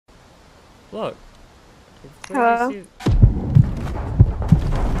Look. Hello?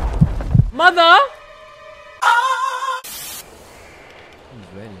 Mother! He's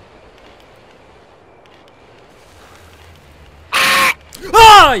ready.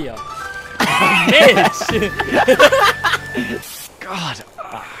 Ah! Yeah. Bitch! God.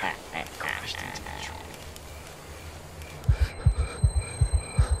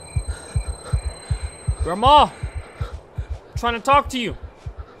 Grandma! I'm trying to talk to you.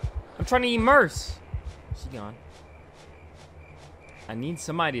 I'm trying to immerse. She gone. I need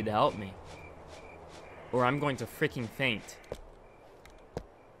somebody to help me. Or I'm going to freaking faint.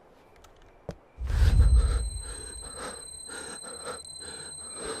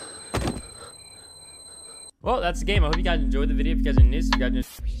 Well, that's the game. I hope you guys enjoyed the video. If you guys are new, subscribe.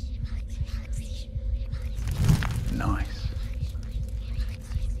 Nice.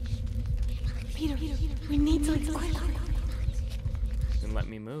 Peter, we need to leave quickly. Then let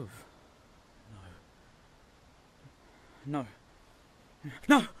me move. No.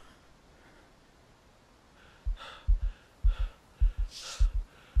 No!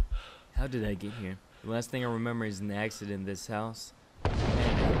 How did I get here? The last thing I remember is an accident in this house. And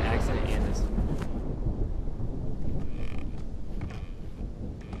an accident and this.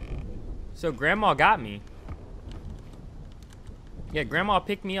 So Grandma got me. Yeah, Grandma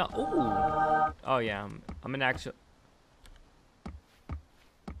picked me up. Ooh. Oh yeah, I'm an actual.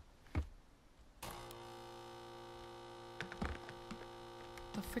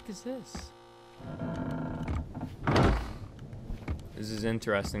 What the frick is this? This is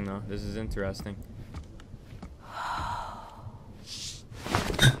interesting though. This is interesting.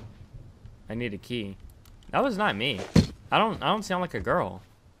 I need a key. That was not me. I don't sound like a girl.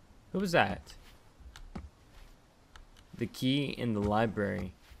 Who was that? The key in the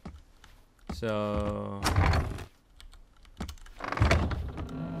library. So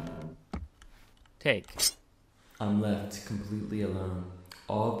take. I'm left completely alone.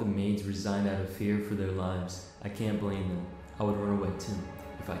 All of the maids resigned out of fear for their lives. I can't blame them. I would run away too,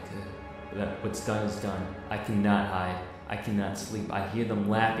 if I could. But what's done is done. I cannot hide. I cannot sleep. I hear them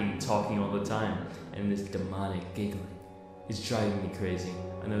laughing and talking all the time. And this demonic giggling is driving me crazy.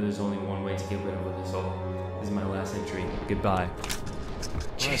 I know there's only one way to get rid of this all. This is my last entry. Goodbye.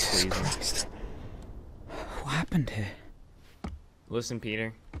 Jesus Christ. What happened here? Listen,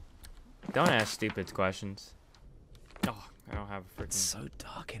 Peter. Don't ask stupid questions. Oh, I don't have a freaking... It's so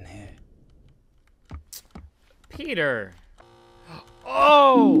dark in here. Peter!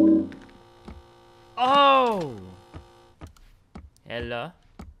 Oh! Oh! Hello?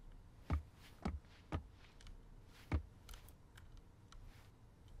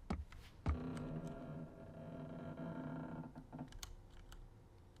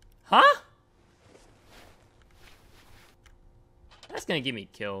 Huh? That's gonna get me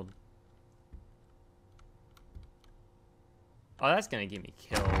killed. Oh, that's gonna get me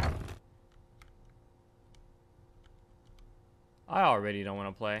killed. I already don't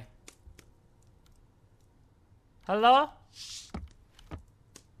want to play. Hello?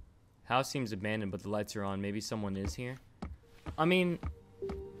 House seems abandoned, but the lights are on. Maybe someone is here. I mean,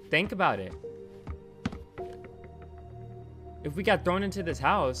 think about it. If we got thrown into this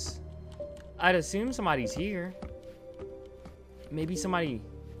house, I'd assume somebody's here. Maybe somebody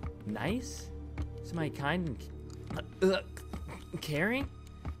nice? Somebody kind and caring?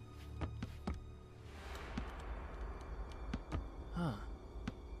 Huh.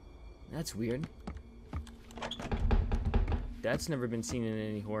 That's weird. That's never been seen in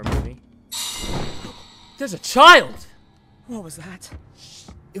any horror movie. There's a child! What was that?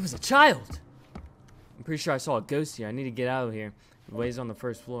 It was a child! I'm pretty sure I saw a ghost here. I need to get out of here. It lays on the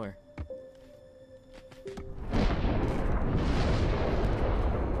first floor.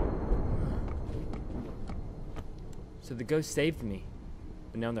 So the ghost saved me,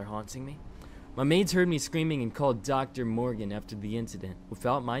 but now they're haunting me? My maids heard me screaming and called Dr. Morgan after the incident.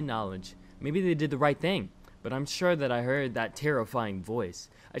 Without my knowledge, maybe they did the right thing, but I'm sure that I heard that terrifying voice.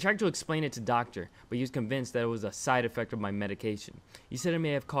 I tried to explain it to Doctor, but he was convinced that it was a side effect of my medication. He said it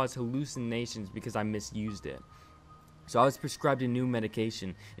may have caused hallucinations because I misused it. So I was prescribed a new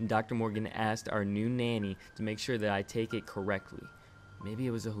medication, and Dr. Morgan asked our new nanny to make sure that I take it correctly. Maybe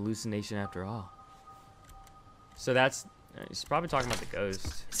it was a hallucination after all. So that's... he's probably talking about the ghost.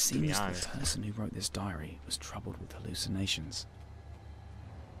 It seems the person who wrote this diary was troubled with hallucinations.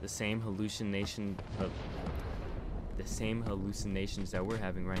 The same hallucination... the same hallucinations that we're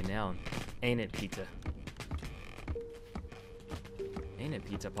having right now. Ain't it, Pizza? Ain't it,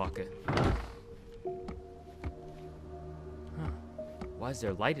 Pizza Pocket? Huh. Why is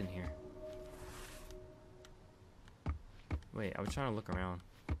there light in here? Wait, I was trying to look around.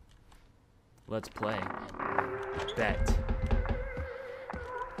 Let's play. Bet.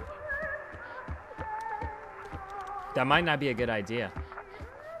 That might not be a good idea.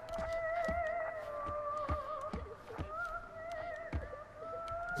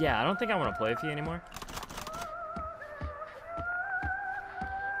 Yeah, I don't think I want to play with you anymore.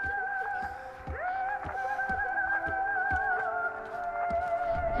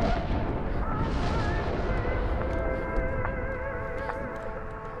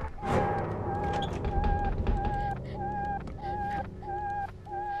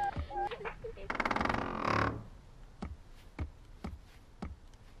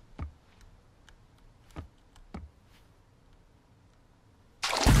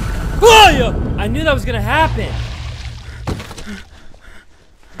 I knew that was gonna happen.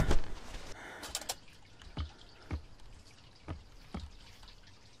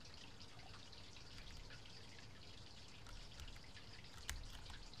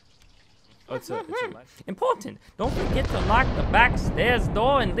 Oh, it's a important. Don't forget to lock the back stairs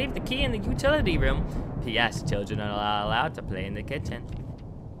door and leave the key in the utility room. P.S. Children are not allowed to play in the kitchen.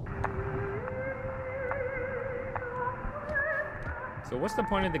 So what's the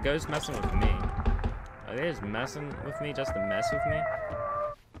point of the ghost messing with me? Are they just messing with me just to mess with me?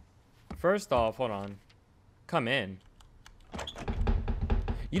 First off, hold on. Come in.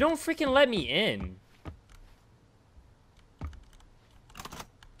 You don't freaking let me in.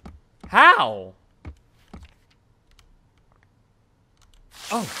 How?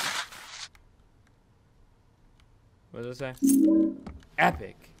 Oh. What does it say?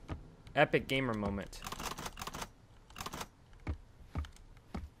 Epic. Epic gamer moment.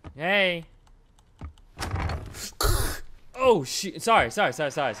 Hey. Oh, shit. Sorry.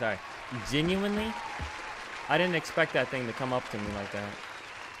 Genuinely? I didn't expect that thing to come up to me like that.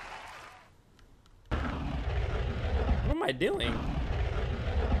 What am I doing?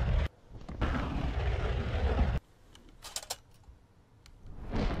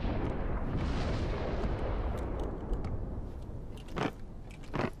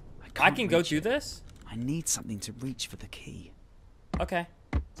 I can go through this? I need something to reach for the key. Okay.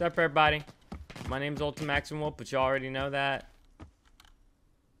 What's up, everybody? My name's Ultimax Wolf, but you already know that.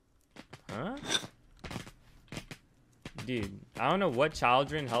 Huh? Dude, I don't know what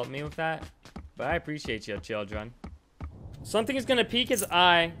children helped me with that, but I appreciate you, children. Something is gonna peek his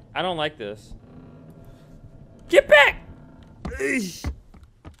eye. I don't like this. Get back!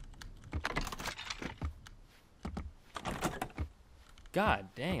 God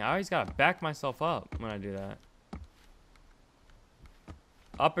dang, I always gotta back myself up when I do that.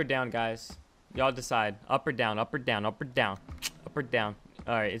 Up or down, guys? Y'all decide. Up or down, up or down, up or down. Up or down.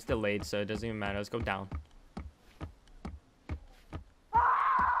 Alright, it's delayed, so it doesn't even matter. Let's go down.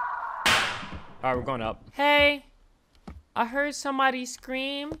 Alright, we're going up. Hey! I heard somebody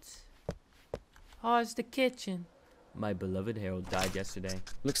screamed. Oh, it's the kitchen. My beloved Harold died yesterday.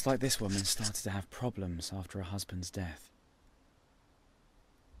 Looks like this woman started to have problems after her husband's death.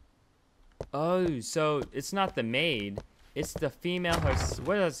 Oh, so it's not the maid. It's the female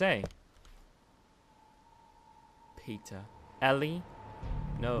what does it say? Peter. Ellie?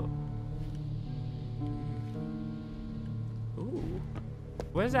 No. Ooh.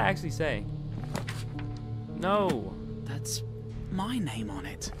 What does that actually say? No. That's my name on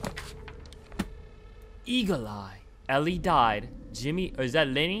it. Eagle Eye. Ellie died. Jimmy, or is that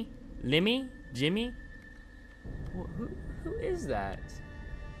Lenny? Lemmy? Jimmy? Who is that?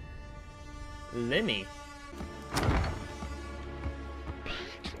 Lemmy.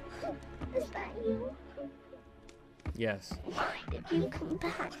 Is that you? Yes. Why did you come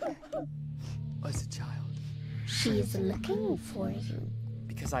back? As a child. She's looking for you.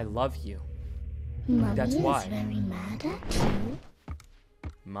 Because I love you. Mommy That's why. is very mad at you.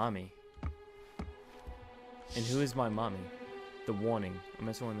 Mommy. And who is my mommy? The warning. I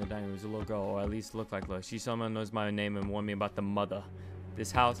met someone in the dining room who's a little girl, or at least looked like Lois. She someone knows my name and warned me about the mother.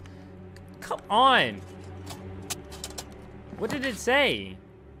 This house. Come on! What did it say?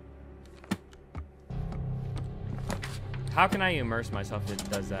 How can I immerse myself if it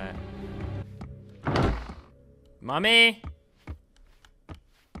does that? Mommy!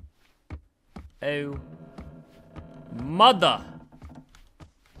 Oh. Mother!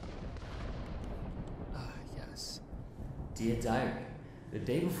 Yes. Dear Diary, the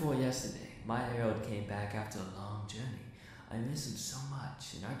day before yesterday, my Harold came back after a long journey. I miss him so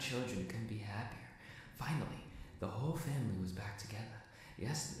much, and our children couldn't be happier. Finally, the whole family was back together.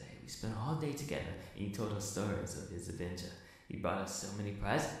 Yesterday, we spent all day together, and he told us stories of his adventure. He brought us so many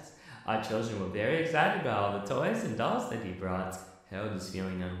presents. Our children were very excited about all the toys and dolls that he brought. Harold is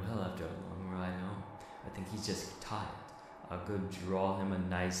feeling unwell after a long ride home. I think he's just tired. I'll go draw him a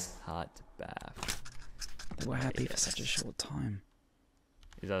nice hot bath. They were happy for such a short time.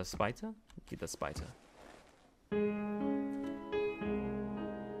 Is that a spider? Get the spider.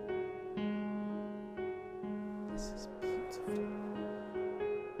 This is beautiful.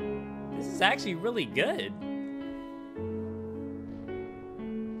 This is actually really good.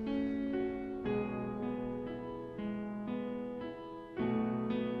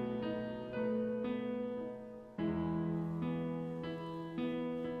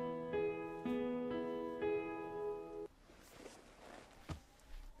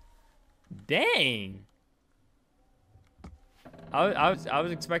 Dang. I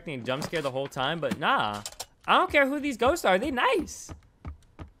was expecting a jump scare the whole time, but nah. I don't care who these ghosts are. They nice.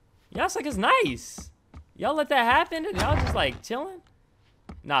 Y'all like it's nice. Y'all let that happen and y'all just like chilling?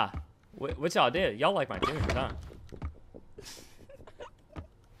 Nah. What y'all did? Y'all like my tunes, huh?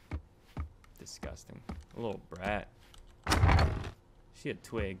 Disgusting. A little brat. She a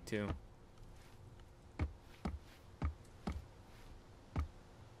twig too.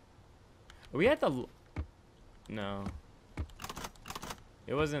 Are we at the... No.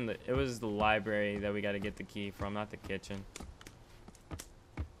 It wasn't the... It was the library that we got to get the key from, not the kitchen.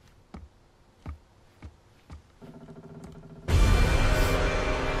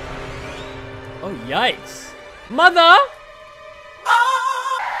 Oh, yikes. Mother!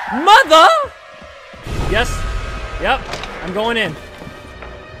 Mother! Yes. Yep. I'm going in.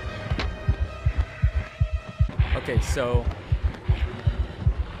 Okay, so...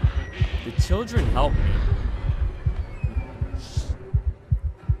 The children helped me.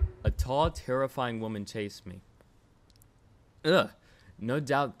 A tall, terrifying woman chased me. Ugh. No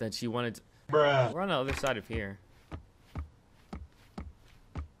doubt that she wanted to... Bruh. We're on the other side of here.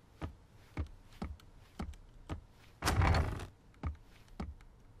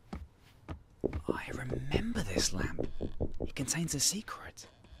 I remember this lamp. It contains a secret.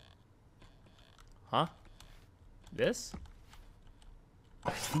 Huh? This? I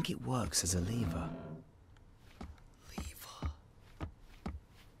think it works as a lever. Lever.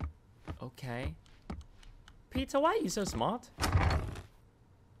 Okay. Pizza, why are you so smart?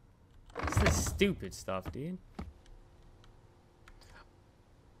 This is stupid stuff, dude.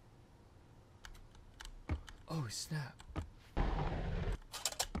 Oh, snap.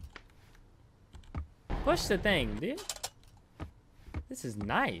 Push the thing, dude. This is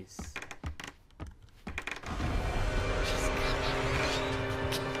nice.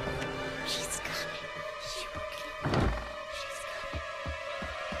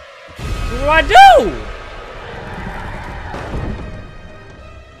 What do I do?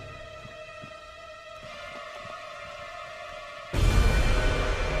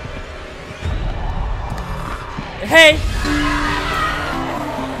 Hey!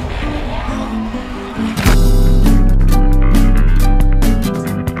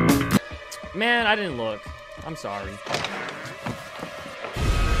 Man, I didn't look. I'm sorry.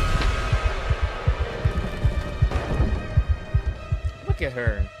 Look at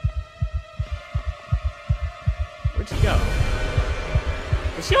her. Where'd she go?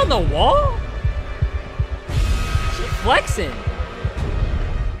 Is she on the wall? She's flexing.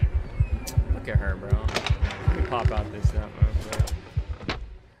 Look at her, bro. Let me pop out this stuff.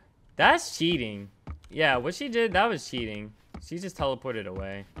 That's cheating. Yeah, what she did, that was cheating. She just teleported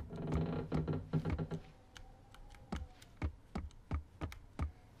away.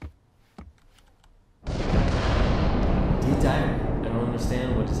 Dear Diary, I don't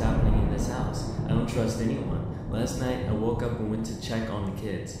understand what is happening in this house. I don't trust anyone. Last night, I woke up and went to check on the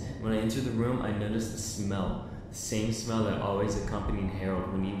kids. When I entered the room, I noticed the smell. The same smell that always accompanied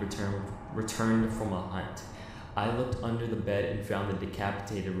Harold when he returned from a hunt. I looked under the bed and found the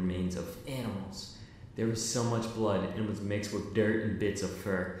decapitated remains of animals. There was so much blood and it was mixed with dirt and bits of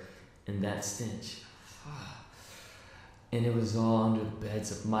fur. And that stench. And it was all under the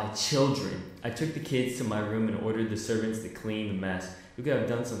beds of my children. I took the kids to my room and ordered the servants to clean the mess. Who could have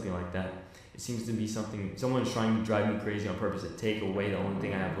done something like that? It seems to be someone's trying to drive me crazy on purpose to take away the only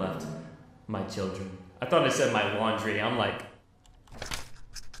thing I have left. My children. I thought I said my laundry. I'm like...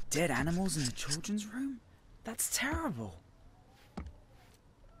 Dead animals in the children's room? That's terrible.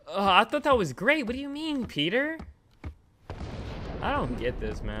 I thought that was great. What do you mean, Peter? I don't get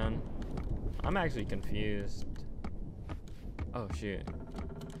this, man. I'm actually confused. Oh, shoot.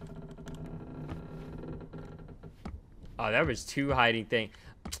 Oh, there was two hiding things.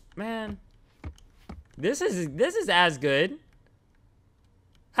 Man. This is as good.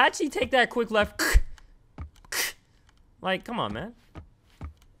 How'd she take that quick left? Like, come on, man.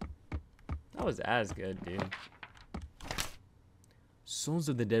 That was as good, dude. Souls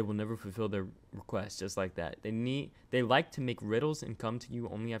of the dead will never fulfill their request just like that. They like to make riddles and come to you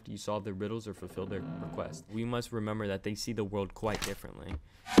only after you solve their riddles or fulfill their request. We must remember that they see the world quite differently.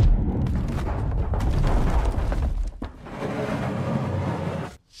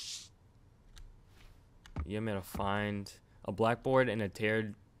 You want me to find a blackboard and a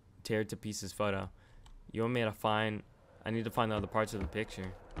tear to pieces photo. You want me to find... I need to find the other parts of the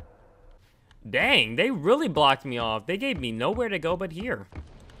picture. Dang, they really blocked me off. They gave me nowhere to go but here.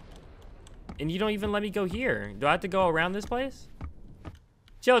 And you don't even let me go here. Do I have to go around this place?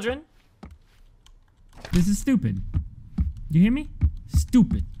 Children. This is stupid. You hear me?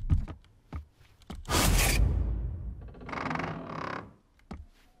 Stupid.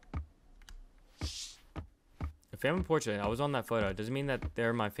 A family portrait. I was on that photo. It doesn't mean that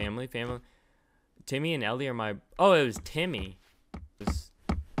they're my family. Timmy and Ellie are my... Oh, it was Timmy.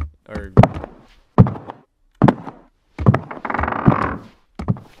 Or...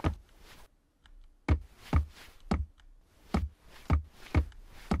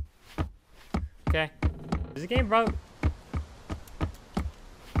 Okay. Is the game broke?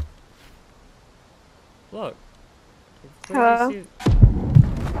 Look. Hello?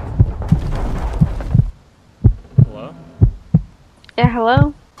 Hello? Yeah,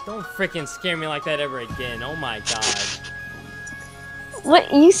 hello? Don't freaking scare me like that ever again. Oh my god.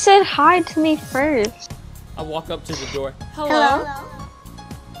 What? You said hi to me first. I walk up to the door. Hello? Hello?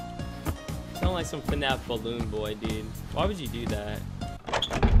 Sound like some FNAF balloon boy, dude. Why would you do that?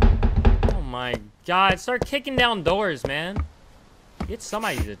 Oh my god. Start kicking down doors, man. Get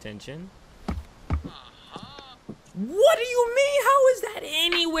somebody's attention. What do you mean? How is that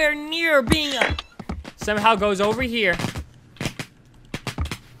anywhere near being a... Somehow goes over here.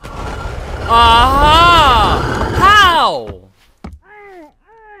 Aha! How?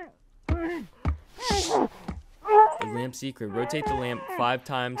 The lamp secret. Rotate the lamp 5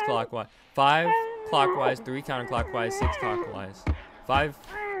 times clockwise. 5 clockwise, 3 counterclockwise, 6 clockwise. 5,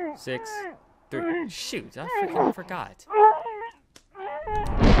 6, 3. Shoot, I freaking forgot.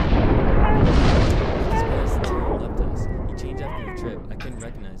 Left us. He changed after the trip. I couldn't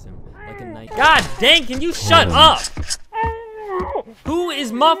recognize him. Like a night. God dang, can you shut up? Who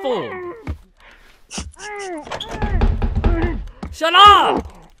is muffled? Shut up!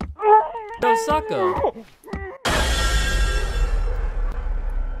 No, sucker.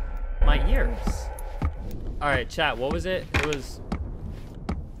 My ears. Alright, chat, what was it? It was...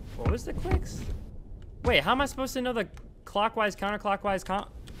 What was the clicks? Wait, how am I supposed to know the clockwise, counterclockwise,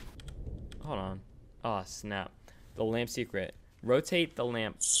 Hold on. Oh, snap. The lamp secret. Rotate the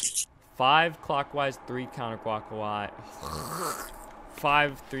lamp 5 clockwise, 3 counterclockwise.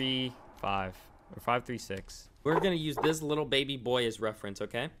 5, 3, 5. Or 5, 3, 6. We're gonna use this little baby boy as reference,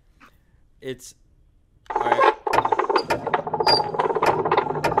 okay? It's... Alright.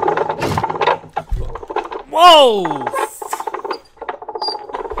 Whoa!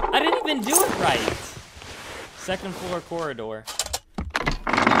 I didn't even do it right. Second floor corridor.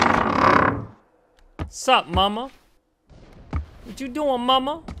 Sup, mama? What you doing,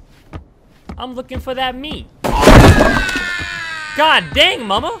 mama? I'm looking for that meat. God dang,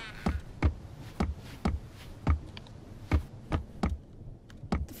 mama!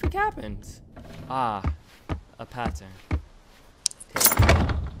 What the freak happened? Ah, a pattern. Okay.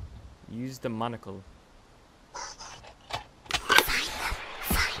 Use the monocle.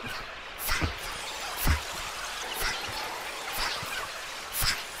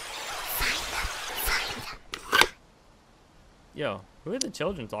 Yo, who are the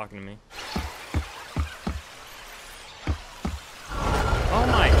children talking to me? Oh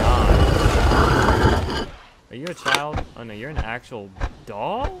my god. Are you a child? Oh no, you're an actual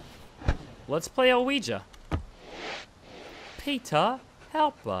doll? Let's play a Ouija. Peter,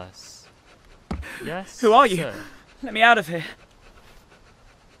 help us. Yes. Who are you? Sir. Let me out of here.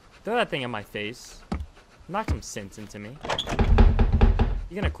 Throw that thing in my face. Knock some sense into me.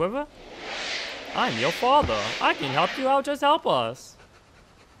 You gonna quiver? I'm your father. I can help you out. Just help us.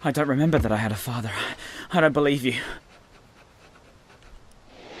 I don't remember that I had a father. I don't believe you.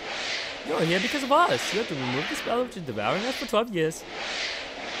 You're here because of us. You have to remove the spell which is devouring us for 12 years.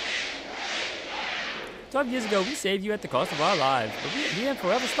 12 years ago, we saved you at the cost of our lives, but we are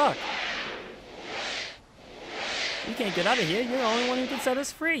forever stuck. You can't get out of here. You're the only one who can set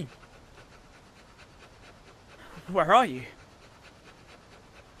us free. Where are you?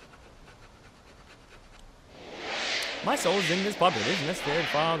 My soul is in this puppet. It is necessary to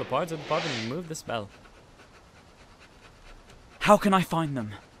follow the parts of the puppet and remove the spell. How can I find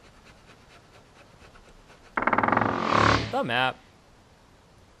them? The map.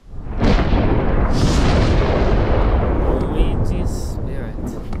 Luigi's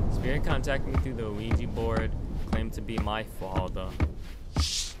You're gonna contact me through the Ouija board. Claim to be my father.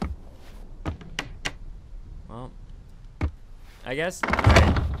 Well, I guess.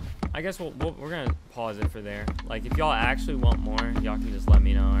 Alright. I guess we're gonna pause it for there. Like, if y'all actually want more, y'all can just let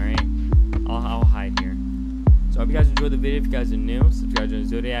me know. Alright. I'll hide here. So I hope you guys enjoyed the video. If you guys are new, subscribe to the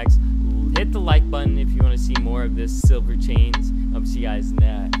Zodiacs. Hit the like button if you want to see more of this silver chains. I'll see you guys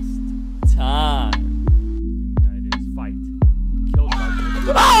next time. Gotta do is fight. Kill the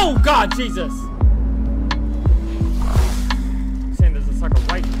Oh God, Jesus! I'm saying there's a sucker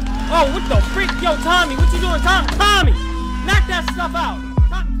right. Oh, what the freak? Yo, Tommy, what you doing, Tommy? Knock that stuff out.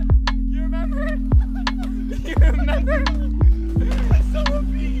 You remember? You remember? That's so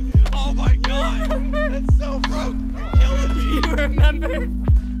mean. Oh my God. That's so broke. Kill it. Do you remember?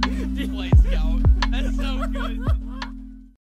 Please, go.